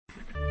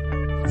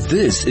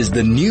This is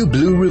the New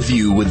Blue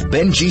Review with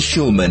Benji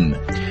Shulman.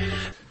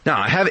 Now,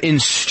 I have in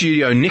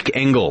studio Nick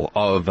Engel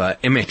of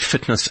Emet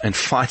Fitness and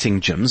Fighting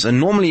Gyms, and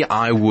normally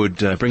I would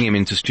bring him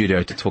into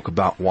studio to talk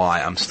about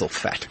why I'm still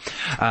fat.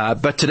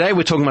 But today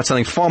we're talking about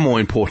something far more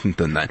important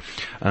than that.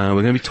 We're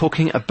going to be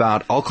talking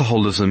about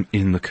alcoholism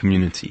in the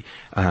community.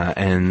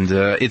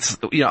 It's,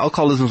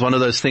 alcoholism is one of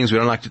those things we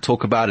don't like to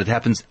talk about. It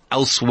happens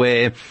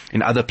elsewhere,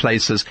 in other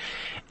places.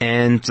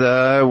 And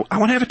I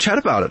want to have a chat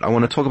about it. I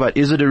want to talk about,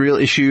 is it a real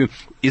issue?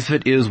 If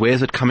it is, where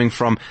is it coming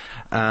from?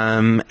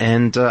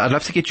 I'd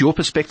love to get your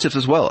perspectives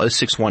as well.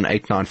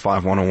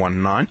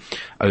 061-895-1019,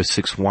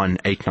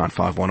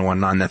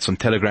 061-895-1019. That's on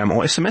Telegram,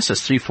 or SMS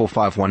us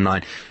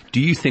 34519. Do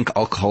you think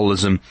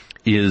alcoholism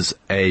is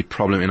a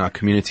problem in our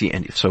community?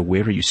 And if so,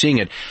 where are you seeing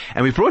it?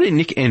 And we brought in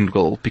Nick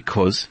Engel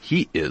because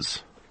he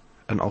is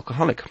an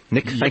alcoholic.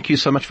 Nick, thank you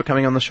so much for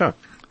coming on the show.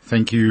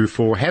 Thank you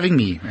for having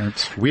me.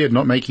 It's weird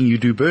not making you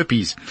do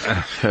burpees.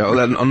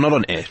 Not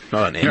on air,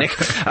 Nick.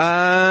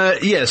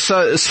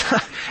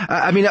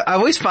 I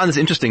always find this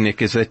interesting,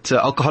 Nick, is that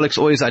alcoholics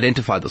always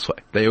identify this way.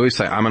 They always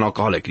say, I'm an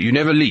alcoholic. You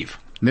never leave.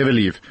 Never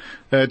leave.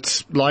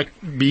 It's like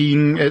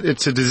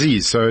it's a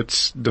disease, so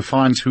it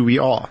defines who we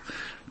are.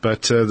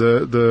 But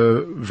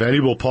the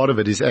valuable part of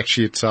it is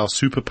actually it's our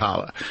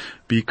superpower,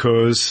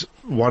 because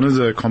one of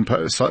the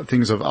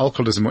things of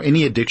alcoholism or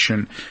any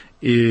addiction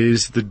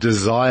is the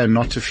desire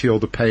not to feel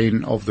the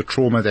pain of the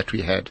trauma that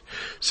we had.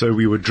 So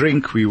we would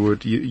drink, we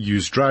would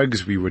use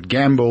drugs, we would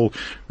gamble,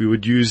 we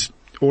would use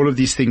all of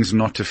these things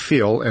not to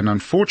feel. And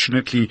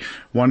unfortunately,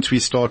 once we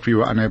start, we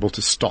were unable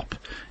to stop.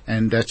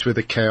 And that's where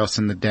the chaos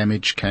and the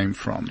damage came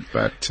from.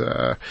 But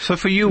so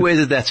for you, where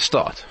did that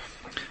start?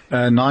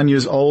 9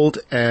 years old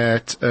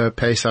at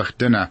Pesach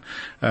dinner.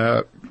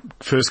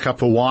 First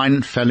cup of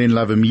wine, fell in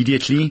love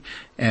immediately,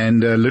 and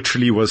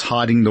literally was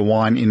hiding the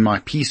wine in my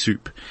pea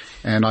soup.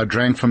 And I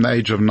drank from the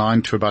age of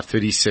 9 to about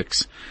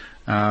 36.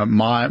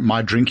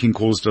 My drinking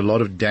caused a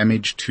lot of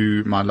damage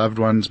to my loved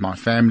ones, my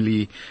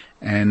family,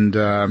 and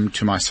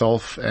to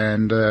myself,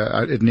 and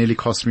it nearly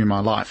cost me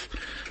my life.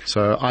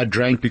 So I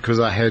drank because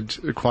I had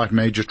quite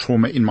major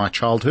trauma in my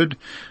childhood,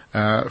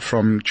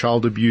 from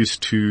child abuse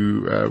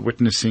to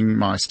witnessing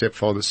my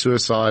stepfather's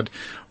suicide,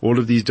 all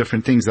of these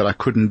different things that I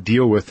couldn't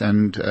deal with.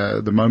 And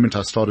the moment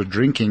I started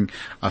drinking,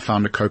 I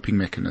found a coping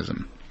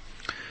mechanism.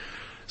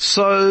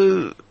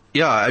 So,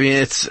 yeah, I mean,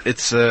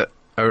 it's a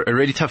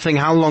really tough thing.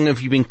 How long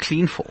have you been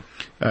clean for?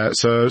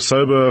 So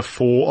sober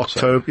for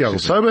October.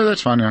 Sober,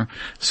 that's fine, yeah.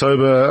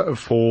 Sober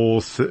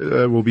for,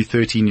 will be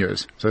 13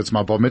 years. So it's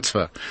my bar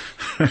mitzvah.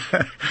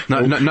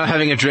 No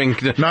having a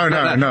drink.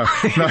 No.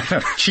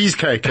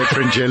 Cheesecake at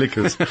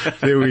Frangelica's.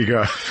 There we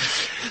go.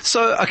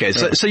 So, okay,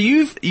 so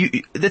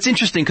that's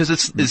interesting, because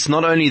it's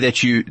not only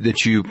that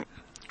you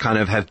kind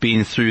of have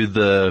been through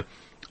the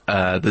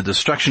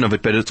destruction of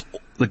it, but it's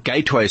the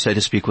gateway, so to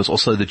speak, was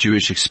also the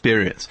Jewish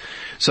experience.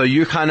 So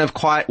you're kind of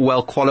quite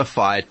well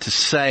qualified to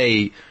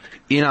say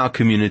in our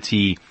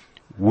community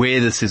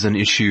where this is an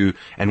issue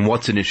and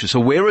what's an issue.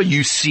 So where are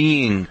you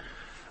seeing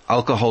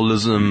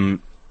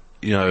alcoholism,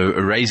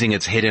 raising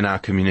its head in our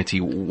community?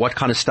 What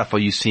kind of stuff are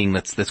you seeing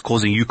that's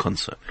causing you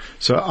concern?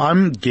 So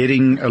I'm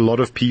getting a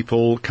lot of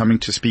people coming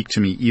to speak to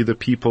me, either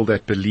people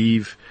that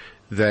believe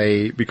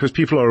because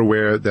people are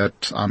aware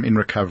that I'm in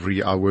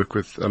recovery. I work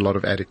with a lot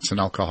of addicts and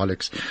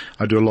alcoholics.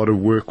 I do a lot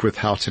of work with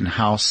Houghton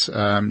House,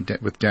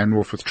 with Dan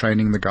Wolf, with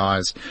training the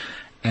guys.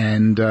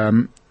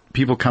 And,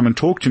 people come and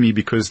talk to me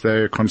because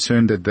they're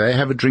concerned that they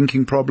have a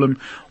drinking problem,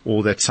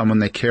 or that someone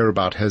they care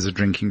about has a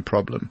drinking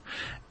problem.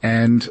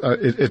 And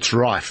it's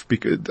rife,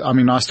 because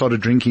I started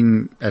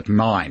drinking at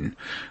 9.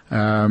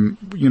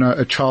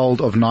 A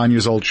child of 9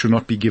 years old should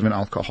not be given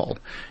alcohol.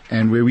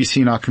 And where we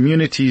see in our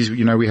communities,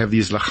 we have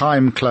these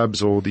L'chaim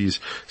clubs or these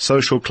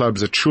social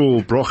clubs at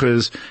shul,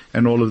 brochas,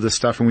 and all of this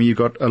stuff, and where you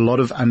got a lot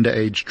of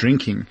underage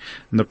drinking.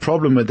 And the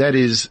problem with that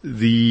is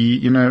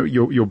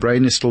your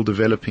brain is still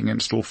developing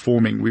and still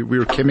forming.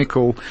 We're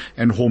chemical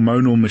and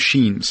hormonal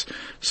machines.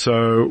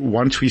 So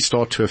once we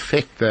start to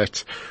affect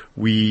that,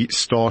 we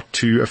start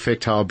to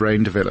affect how our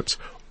brain develops.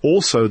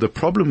 Also, the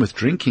problem with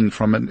drinking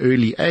from an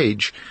early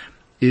age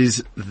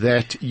is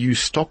that you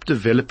stop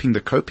developing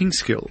the coping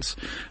skills.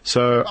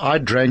 So I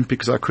drank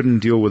because I couldn't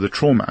deal with the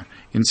trauma.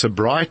 In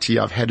sobriety,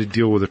 I've had to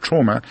deal with the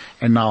trauma,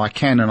 and now I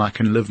can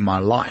live my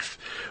life.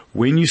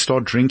 When you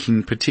start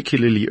drinking,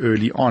 particularly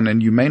early on,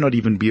 and you may not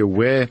even be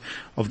aware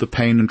of the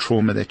pain and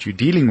trauma that you're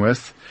dealing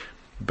with,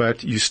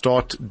 but you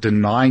start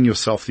denying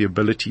yourself the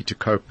ability to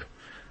cope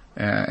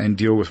and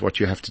deal with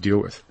what you have to deal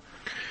with.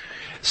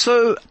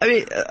 So,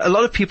 a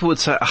lot of people would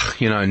say,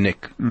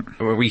 Nick,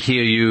 we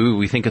hear you,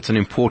 we think it's an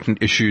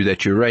important issue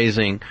that you're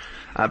raising,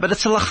 but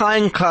it's a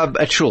L'chaim club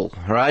at shul,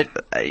 right?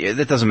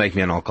 That doesn't make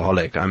me an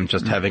alcoholic. I'm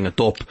just having a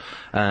dop,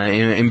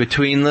 in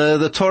between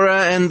the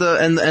Torah and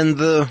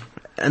the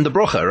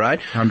brocha, right?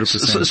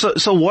 100%.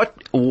 So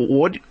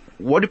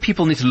what do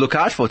people need to look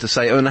out for to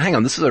say, oh, no, hang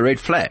on, this is a red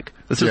flag.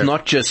 This is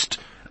not just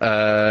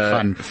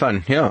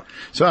fun, yeah.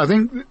 So I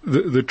think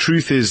the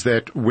truth is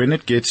that when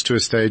it gets to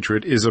a stage where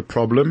it is a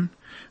problem,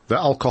 the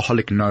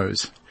alcoholic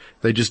knows.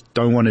 They just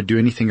don't want to do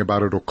anything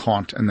about it or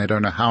can't, and they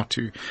don't know how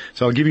to.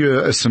 So I'll give you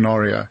a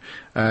scenario.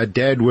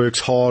 Dad works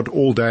hard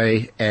all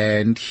day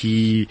and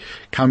he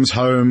comes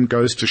home,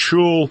 goes to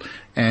shul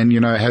and,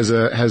 has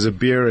a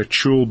beer at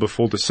shul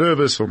before the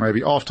service or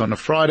maybe after on a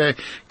Friday,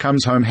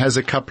 comes home, has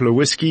a couple of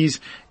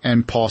whiskeys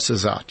and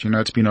passes out.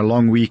 It's been a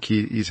long week.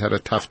 He's had a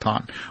tough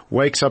time.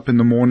 Wakes up in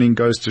the morning,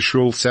 goes to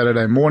shul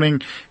Saturday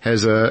morning,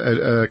 has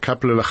a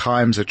couple of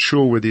l'chaims at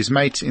shul with his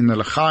mates in the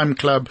l'chaim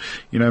club.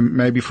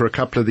 Maybe for a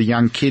couple of the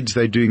young kids,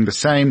 they're doing the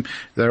same.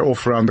 They're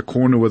off around the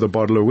corner with a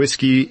bottle of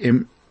whiskey,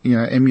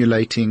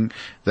 emulating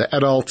the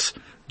adults,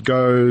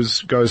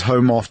 goes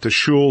home after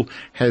shul,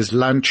 has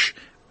lunch,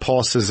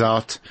 passes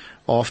out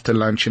after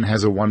lunch and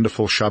has a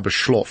wonderful Shabbos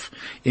shlof.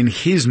 In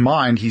his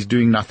mind, he's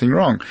doing nothing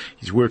wrong.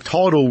 He's worked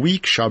hard all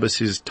week. Shabbos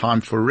is time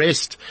for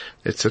rest.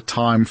 It's a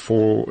time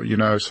for, I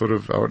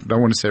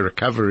don't want to say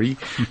recovery,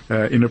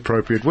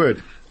 inappropriate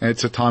word.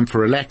 It's a time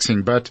for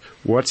relaxing. But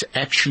what's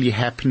actually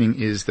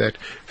happening is that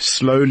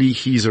slowly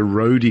he's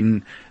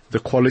eroding the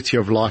quality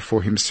of life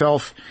for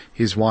himself,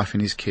 his wife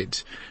and his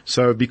kids.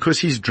 So because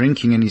he's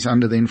drinking and he's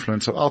under the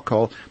influence of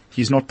alcohol,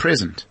 he's not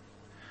present.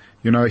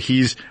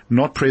 He's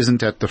not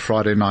present at the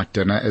Friday night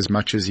dinner as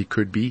much as he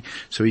could be.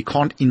 So he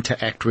can't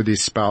interact with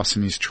his spouse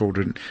and his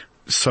children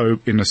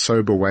in a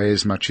sober way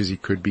as much as he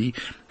could be.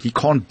 He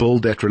can't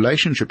build that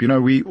relationship.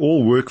 We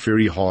all work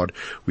very hard.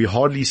 We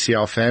hardly see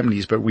our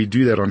families, but we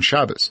do that on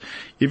Shabbos.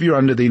 If you're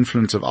under the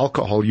influence of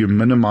alcohol, you're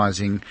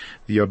minimizing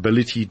the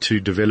ability to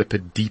develop a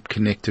deep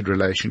connected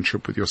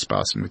relationship with your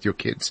spouse and with your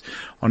kids.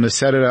 On a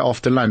Saturday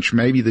after lunch,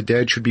 maybe the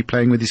dad should be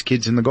playing with his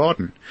kids in the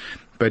garden,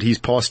 but he's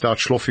passed out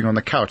schloffing on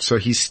the couch. So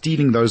he's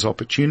stealing those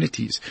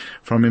opportunities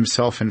from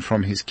himself and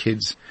from his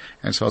kids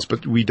and so on.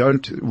 But we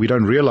don't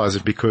realize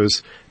it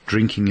because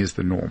drinking is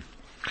the norm.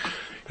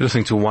 You're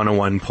listening to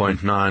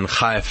 101.9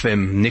 Chai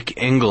FM. Nick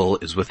Engel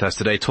is with us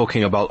today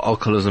talking about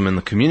alcoholism in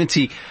the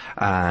community,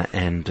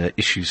 and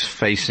issues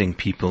facing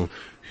people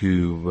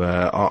who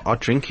are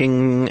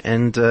drinking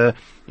and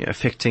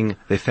affecting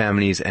their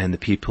families and the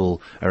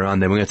people around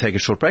them. We're going to take a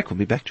short break. We'll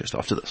be back just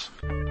after this.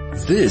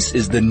 This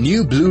is the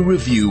New Blue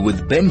Review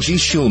with Benji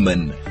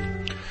Shulman.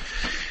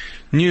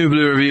 New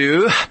Blue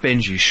Review,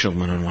 Benji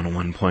Shulman on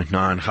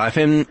 101.9 Chai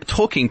FM,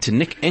 talking to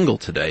Nick Engel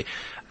today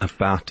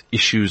about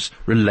issues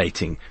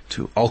relating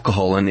to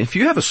alcohol. And if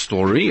you have a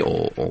story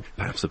or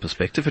perhaps a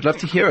perspective, I'd love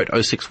to hear it.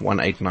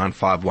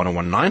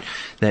 0618951019.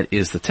 That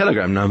is the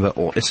Telegram number,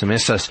 or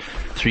SMS us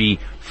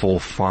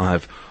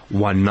 34519.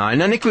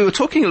 Now, Nick, we were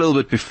talking a little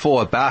bit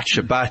before about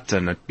Shabbat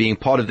and it being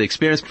part of the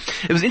experience.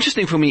 It was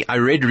interesting for me. I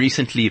read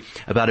recently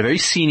about a very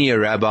senior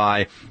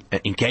rabbi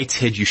in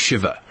Gateshead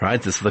Yeshiva,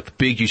 right? This is like the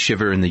big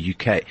yeshiva in the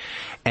UK.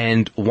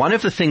 And one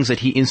of the things that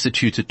he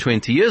instituted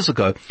 20 years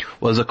ago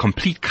was a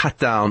complete cut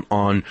down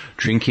on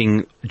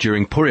drinking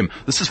during Purim.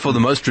 This is for the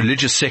most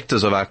religious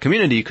sectors of our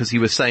community, because he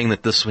was saying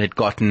that this had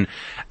gotten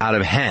out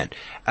of hand.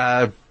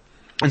 And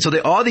so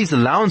there are these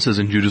allowances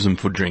in Judaism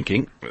for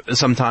drinking,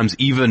 sometimes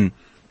even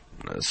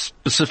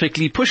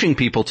specifically pushing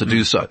people to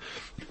do so.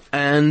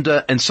 And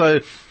so,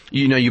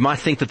 you might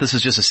think that this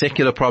is just a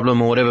secular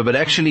problem or whatever, but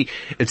actually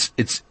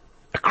it's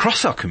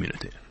across our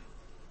community.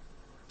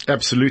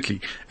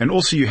 Absolutely. And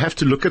also you have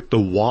to look at the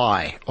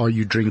why are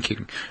you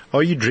drinking.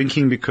 Are you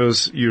drinking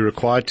because you're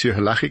required to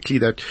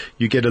halachically, that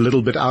you get a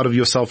little bit out of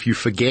yourself, you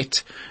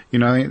forget,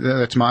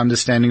 that's my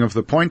understanding of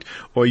the point.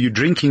 Or are you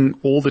drinking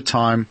all the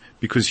time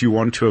because you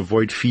want to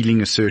avoid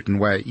feeling a certain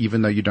way,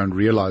 even though you don't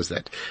realize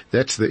that?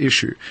 That's the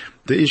issue.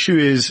 The issue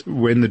is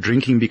when the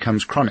drinking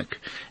becomes chronic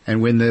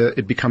and when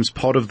it becomes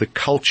part of the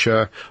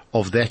culture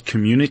of that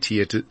community,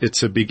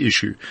 it's a big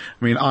issue.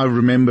 I mean, I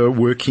remember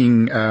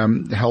working,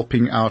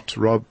 helping out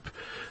Rob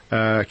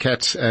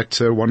Katz at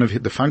one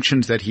of the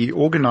functions that he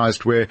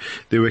organized, where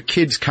there were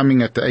kids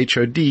coming at the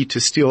HOD to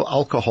steal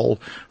alcohol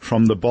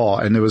from the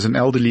bar, and there was an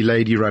elderly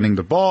lady running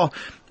the bar,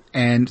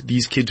 and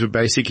these kids were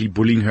basically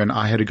bullying her, and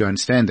I had to go and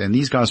stand there. And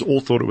these guys all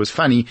thought it was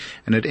funny,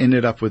 and it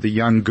ended up with a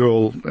young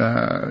girl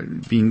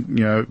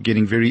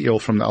getting very ill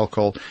from the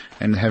alcohol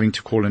and having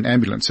to call an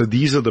ambulance. So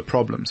these are the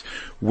problems.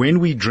 When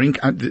we drink,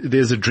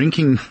 there's a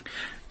drinking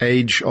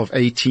age of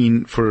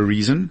 18 for a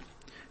reason,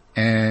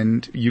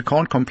 and you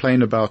can't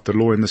complain about the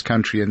law in this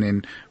country and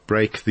then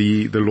break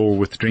the law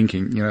with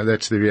drinking.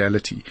 That's the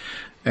reality.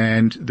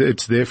 And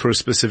it's there for a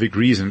specific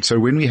reason. So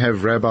when we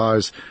have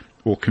rabbis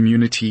or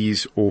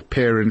communities or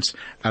parents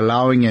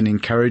allowing and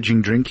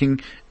encouraging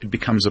drinking, it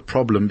becomes a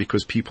problem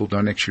because people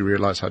don't actually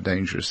realize how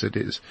dangerous it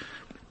is.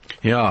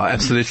 Yeah,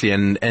 absolutely.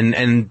 And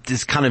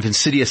it's kind of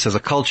insidious as a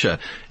culture.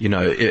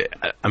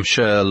 I'm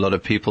sure a lot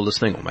of people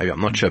listening, or maybe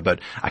I'm not sure, but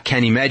I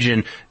can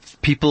imagine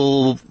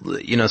people,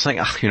 saying,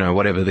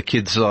 whatever, the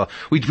kids are,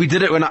 we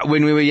did it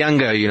when we were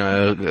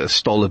younger,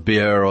 stole a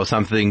beer or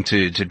something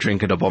to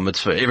drink at a bar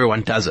mitzvah.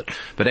 Everyone does it.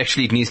 But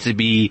actually it needs to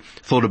be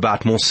thought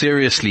about more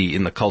seriously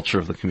in the culture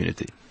of the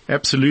community.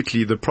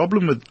 Absolutely. The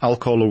problem with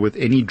alcohol or with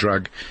any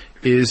drug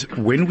is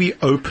when we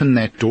open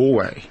that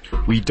doorway,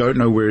 we don't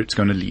know where it's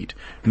going to lead.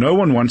 No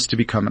one wants to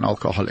become an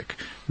alcoholic.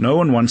 No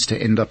one wants to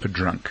end up a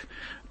drunk.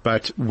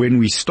 But when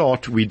we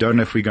start, we don't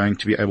know if we're going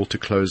to be able to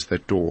close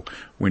that door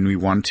when we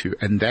want to.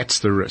 And that's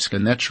the risk.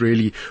 And that's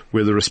really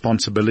where the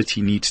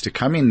responsibility needs to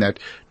come in, that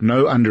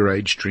no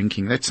underage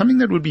drinking. That's something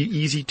that would be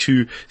easy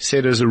to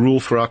set as a rule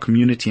for our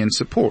community and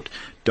support.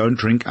 Don't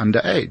drink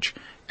underage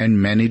and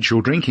manage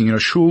your drinking.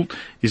 Shul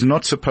is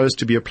not supposed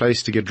to be a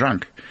place to get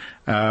drunk.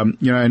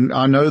 And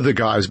I know the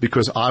guys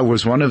because I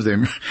was one of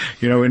them.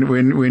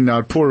 When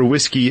I'd pour a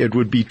whiskey, it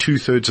would be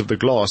 2/3 of the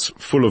glass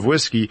full of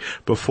whiskey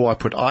before I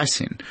put ice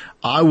in.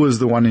 I was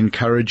the one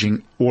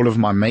encouraging all of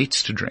my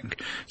mates to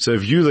drink. So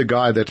if you're the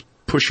guy that's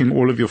pushing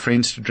all of your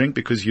friends to drink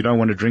because you don't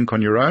want to drink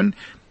on your own,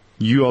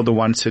 you are the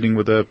one sitting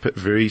with a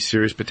very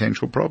serious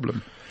potential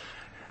problem.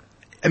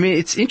 I mean,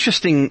 it's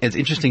interesting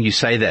you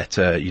say that,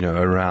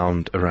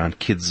 around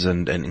kids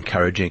and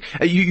encouraging.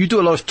 You do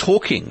a lot of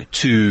talking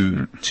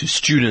to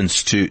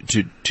students,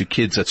 to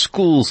kids at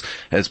schools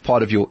as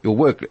part of your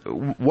work.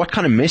 What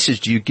kind of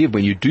message do you give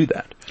when you do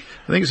that?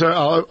 I think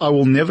so. I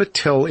will never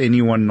tell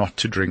anyone not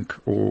to drink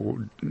or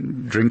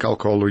drink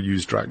alcohol or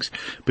use drugs,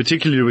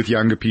 particularly with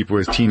younger people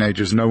as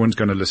teenagers. No one's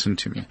going to listen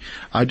to me.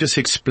 I just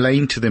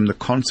explain to them the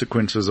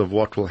consequences of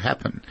what will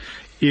happen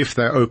if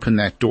they open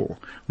that door.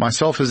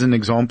 Myself as an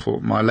example,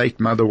 my late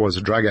mother was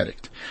a drug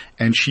addict,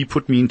 and she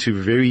put me into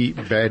very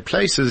bad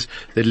places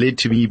that led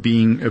to me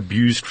being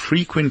abused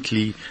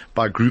frequently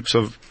by groups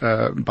of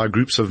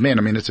men.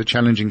 I mean, it's a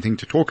challenging thing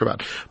to talk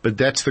about, but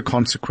that's the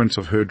consequence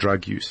of her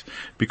drug use,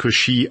 because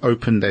she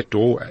opened that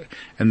doorway,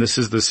 and this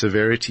is the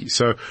severity.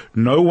 So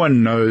no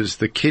one knows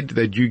the kid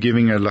that you're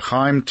giving a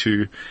l'chaim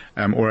to,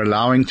 or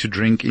allowing to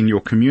drink in your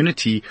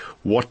community,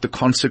 what the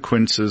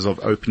consequences of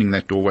opening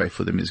that doorway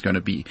for them is going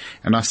to be.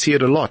 And I see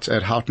it a lot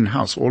at Houghton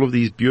House. All of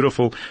these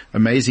beautiful,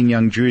 amazing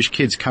young Jewish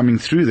kids coming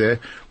through there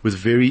with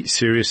very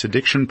serious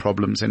addiction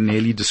problems and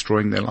nearly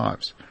destroying their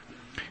lives.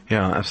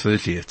 Yeah,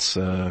 absolutely. It's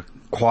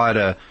quite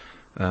a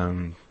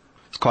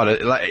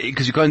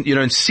because you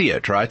don't see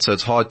it, right? So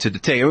it's hard to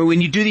detect. I mean,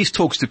 when you do these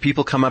talks, do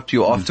people come up to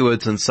you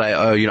afterwards and say,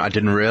 "Oh, I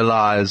didn't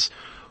realize"?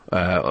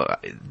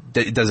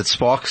 Does it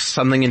spark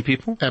something in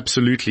people?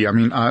 Absolutely. I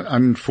mean,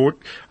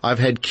 I've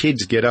had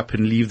kids get up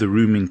and leave the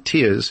room in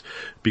tears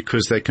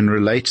because they can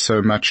relate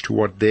so much to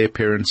what their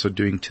parents are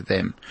doing to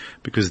them,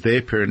 because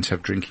their parents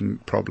have drinking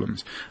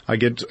problems. I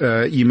get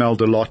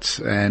emailed a lot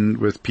and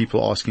with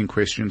people asking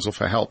questions or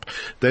for help.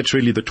 That's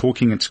really the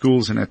talking at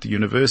schools and at the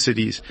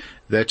universities.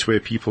 That's where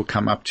people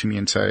come up to me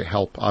and say,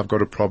 "Help, I've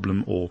got a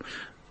problem," or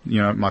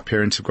my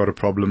parents have got a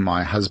problem,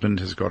 my husband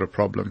has got a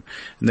problem.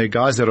 And there are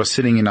guys that are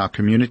sitting in our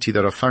community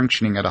that are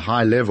functioning at a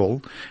high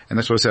level, and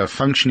that's why I say a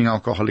functioning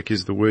alcoholic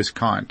is the worst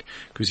kind,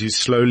 because you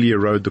slowly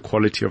erode the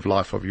quality of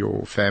life of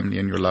your family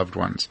and your loved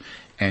ones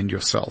and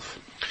yourself.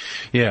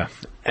 Yeah.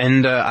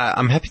 And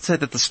I'm happy to say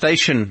that the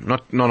station,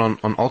 not on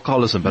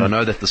alcoholism, but I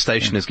know that the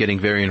station is getting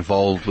very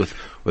involved with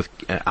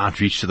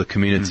outreach to the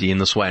community in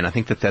this way, and I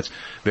think that that's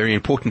very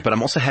important. But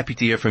I'm also happy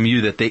to hear from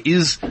you that there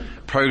is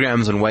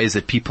programs and ways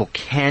that people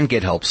can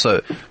get help.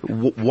 So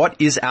what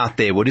is out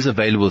there? What is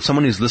available? If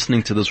someone who's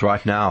listening to this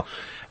right now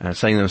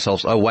saying to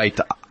themselves, "Oh wait,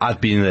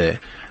 I've been there,"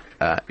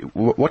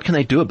 what can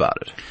they do about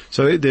it?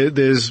 So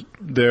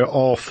there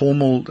are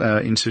formal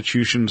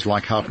institutions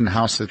like Houghton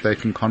House that they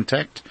can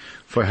contact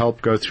for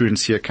help, go through and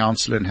see a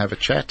counselor and have a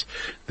chat.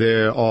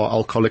 There are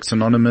Alcoholics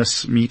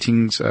Anonymous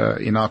meetings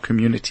in our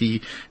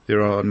community.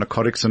 There are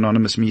Narcotics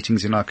Anonymous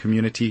meetings in our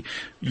community.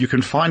 You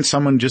can find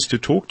someone just to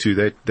talk to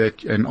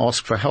that and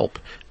ask for help.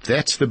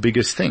 That's the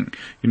biggest thing.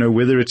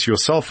 Whether it's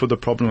yourself with a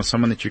problem or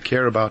someone that you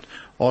care about,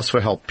 ask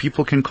for help.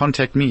 People can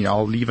contact me.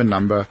 I'll leave a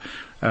number.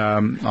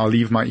 I'll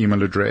leave my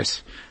email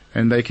address,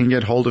 and they can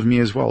get hold of me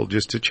as well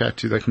just to chat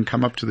to. They can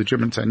come up to the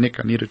gym and say, "Nick,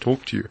 I need to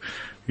talk to you,"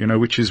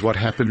 which is what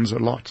happens a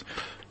lot.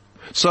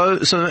 So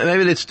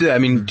maybe let's do that. I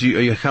mean,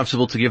 are you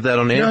comfortable to give that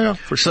on air? Yeah,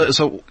 for sure.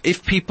 So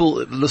if people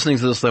listening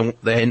to this,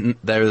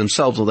 they're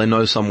themselves or they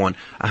know someone,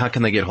 how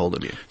can they get hold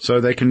of you? So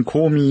they can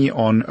call me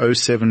on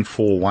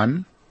 074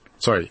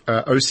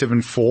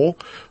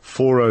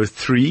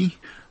 403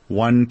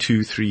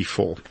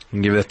 1234. Can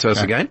you give that to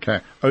us again? Okay.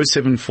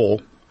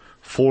 074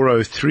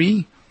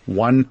 403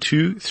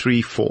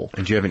 1234.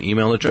 And do you have an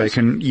email address? They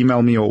can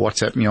email me or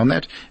WhatsApp me on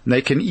that. And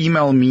they can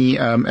email me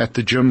at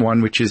the gym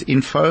one, which is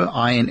info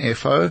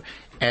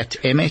at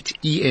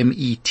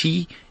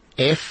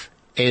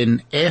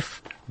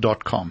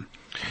emetfnf.com.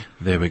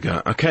 There we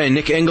go. Okay,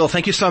 Nick Engel,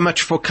 thank you so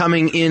much for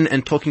coming in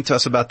and talking to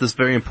us about this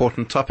very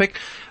important topic,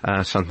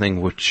 something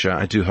which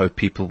I do hope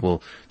people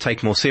will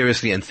take more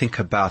seriously and think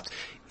about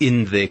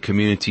in their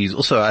communities.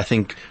 Also, I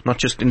think not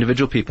just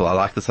individual people. I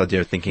like this idea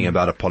of thinking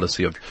about a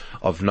policy of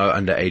no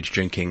underage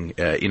drinking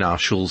in our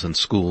shuls and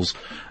schools,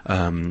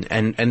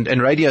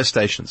 and radio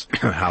stations.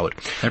 Howard.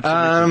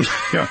 Absolutely.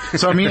 Yeah.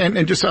 So I mean,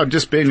 and just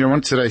Ben, I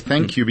want to say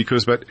thank you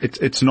but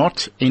it's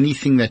not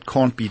anything that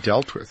can't be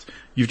dealt with.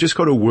 You've just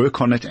got to work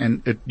on it,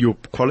 and your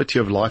quality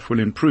of life will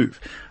improve.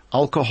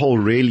 Alcohol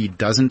really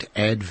doesn't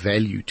add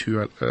value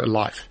to a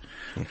life.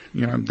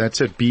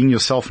 That's it. Being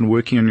yourself and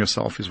working on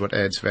yourself is what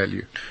adds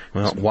value.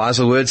 Well,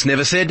 wiser words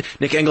never said.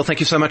 Nick Engel, thank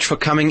you so much for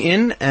coming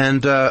in,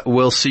 and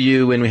we'll see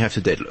you when we have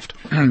to deadlift.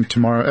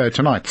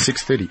 Tonight,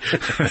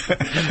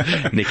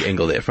 6:30. Nick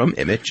Engel there from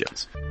Emmett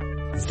Gyms.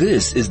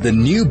 This is the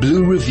New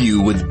Blue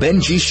Review with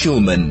Benji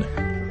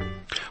Shulman.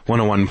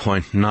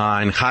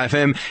 101.9 Chai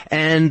FM,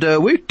 and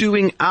we're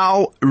doing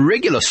our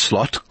regular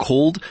slot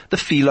called the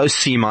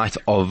Philo-Semite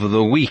of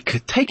the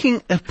Week,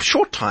 taking a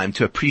short time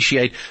to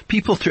appreciate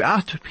people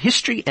throughout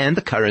history and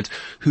the current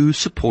who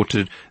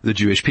supported the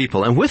Jewish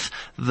people. And with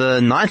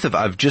the 9th of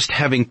Av just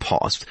having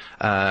passed,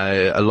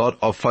 a lot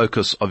of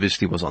focus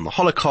obviously was on the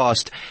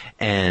Holocaust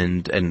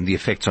and the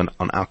effects on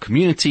our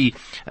community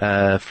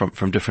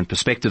from different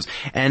perspectives.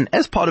 And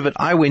as part of it,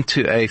 I went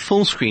to a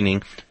film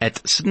screening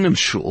at Sydenham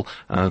Shul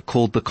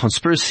called The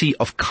Conspiracy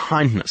of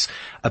Kindness,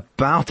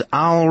 about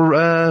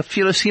our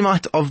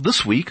Philo-Semite of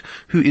this week,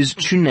 who is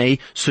Chune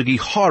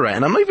Sugihara.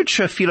 And I'm not even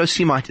sure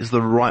Philo-Semite is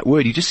the right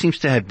word. He just seems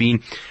to have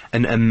been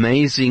an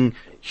amazing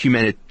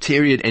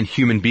humanitarian and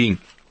human being,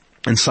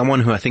 and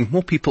someone who I think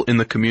more people in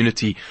the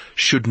community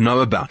should know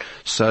about.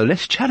 So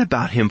let's chat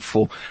about him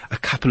for a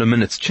couple of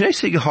minutes. Chune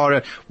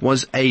Sugihara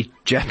was a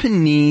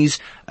Japanese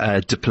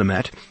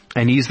diplomat,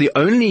 and he's the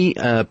only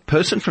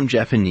person from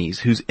Japanese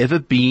who's ever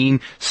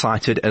been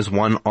cited as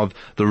one of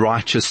the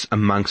righteous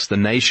amongst the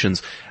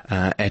nations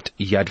at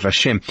Yad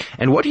Vashem.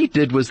 And what he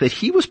did was that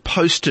he was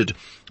posted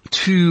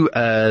to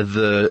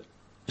the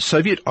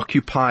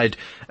Soviet-occupied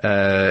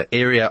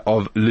area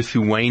of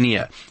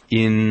Lithuania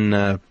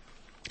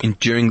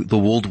during the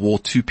World War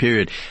II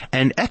period.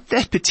 And at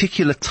that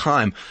particular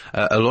time,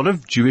 a lot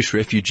of Jewish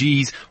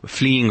refugees were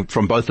fleeing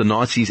from both the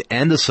Nazis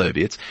and the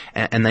Soviets,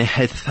 and they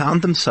had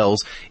found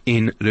themselves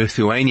in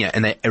Lithuania.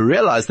 And they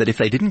realized that if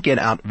they didn't get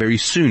out very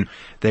soon,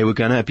 they were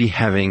going to be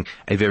having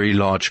a very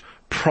large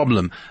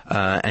problem.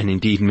 And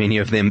indeed, many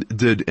of them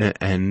did,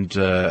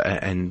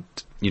 and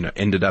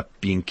ended up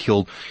being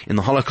killed in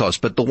the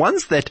Holocaust. But the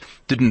ones that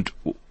didn't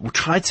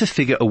tried to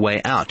figure a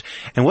way out.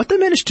 And what they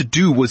managed to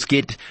do was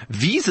get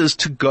visas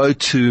to go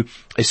to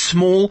a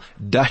small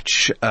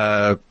Dutch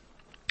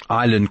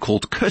island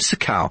called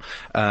Curaçao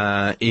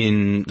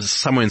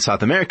somewhere in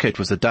South America. It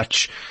was a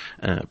Dutch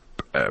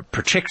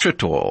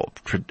protectorate or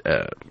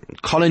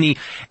colony,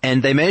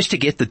 and they managed to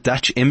get the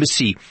Dutch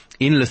embassy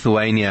in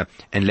Lithuania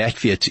and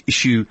Latvia to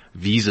issue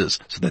visas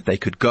so that they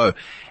could go.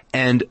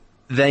 And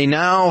they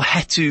now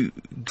had to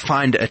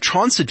find a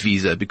transit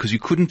visa because you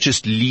couldn't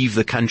just leave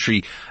the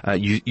country.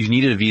 You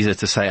needed a visa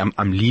to say,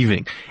 I'm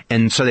leaving.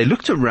 And so they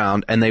looked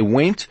around and they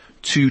went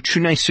to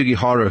Chune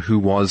Sugihara, who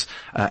was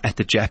at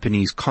the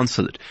Japanese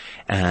consulate,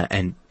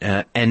 and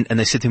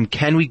they said to him,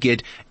 can we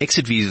get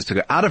exit visas to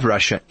go out of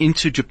Russia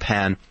into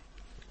Japan,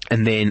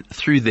 and then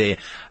through there,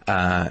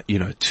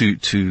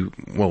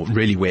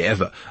 really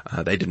wherever.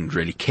 They didn't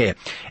really care.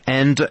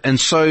 And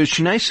so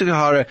Chune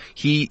Sugihara,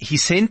 he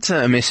sent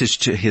a message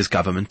to his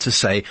government to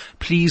say,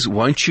 please,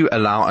 won't you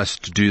allow us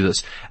to do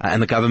this?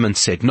 And the government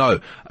said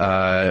no.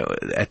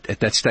 At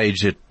that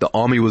stage, the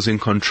army was in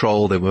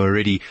control. There were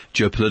already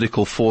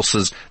geopolitical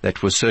forces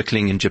that were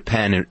circling in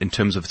Japan in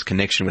terms of its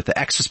connection with the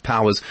Axis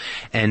powers,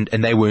 and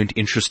they weren't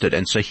interested.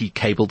 And so he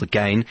cabled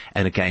again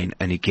and again,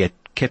 and he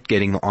kept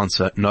getting the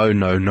answer,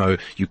 no,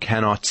 you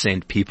cannot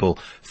send people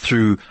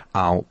through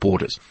our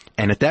borders.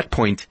 And at that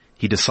point,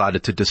 he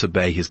decided to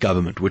disobey his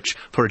government, which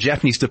for a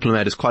Japanese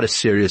diplomat is quite a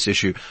serious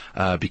issue,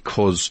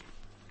 because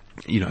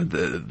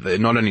they're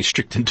not only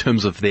strict in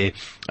terms of their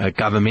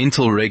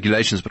governmental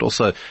regulations, but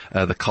also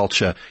the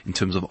culture in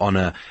terms of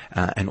honor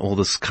and all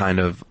this kind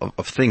of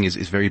thing is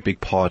very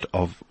big part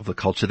of the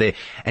culture there.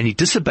 And he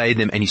disobeyed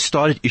them, and he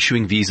started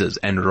issuing visas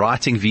and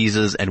writing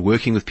visas and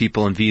working with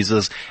people on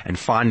visas and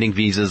finding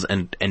visas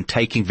and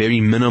taking very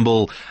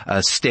minimal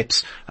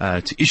steps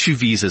to issue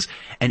visas.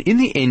 And in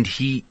the end,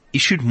 he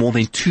issued more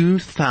than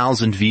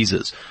 2,000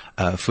 visas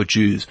for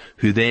Jews,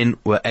 who then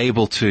were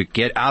able to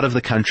get out of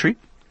the country.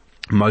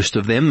 Most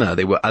of them,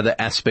 there were other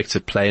aspects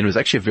at play, and it was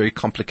actually a very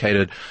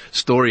complicated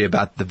story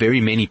about the very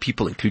many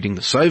people, including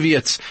the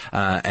Soviets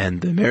and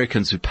the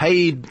Americans, who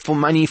paid for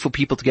money for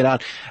people to get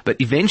out.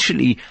 But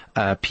eventually,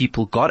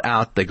 people got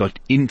out. They got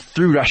in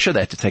through Russia.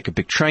 They had to take a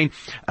big train,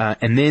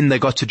 and then they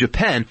got to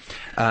Japan,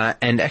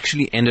 and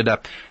actually ended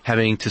up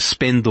having to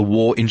spend the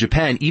war in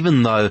Japan,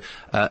 even though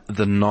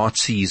the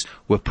Nazis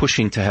were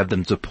pushing to have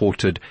them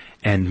deported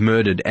and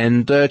murdered.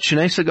 And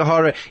Chune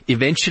Sugihara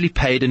eventually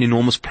paid an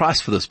enormous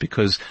price for this,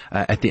 because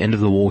at the end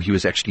of the war he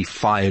was actually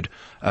fired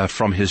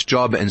from his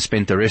job and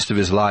spent the rest of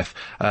his life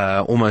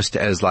almost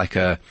as like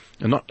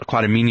not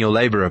quite a menial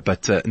laborer,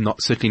 but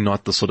certainly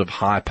not the sort of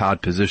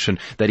high-powered position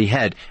that he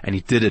had. And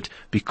he did it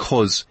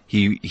because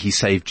he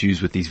saved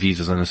Jews with these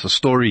visas. And it's a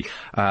story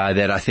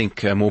that I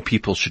think more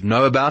people should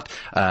know about.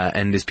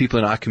 And there's people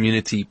in our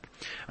community,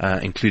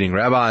 including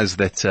rabbis,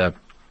 that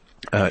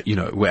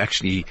were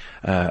actually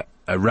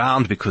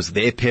around because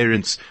their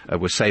parents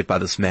were saved by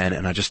this man,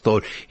 and I just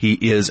thought he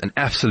is an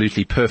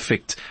absolutely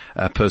perfect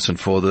person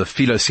for the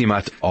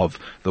Philo-Semite of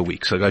the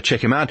week. So go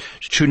check him out.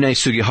 Chune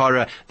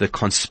Sugihara, The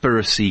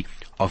Conspiracy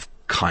of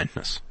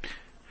kindness.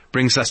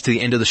 Brings us to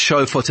the end of the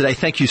show for today.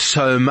 Thank you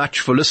so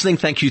much for listening.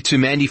 Thank you to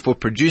Mandy for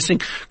producing,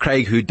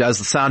 Craig who does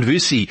the sound,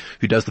 Vusi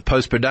who does the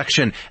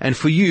post-production, and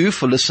for you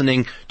for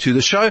listening to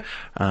the show.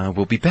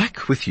 We'll be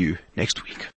back with you next week.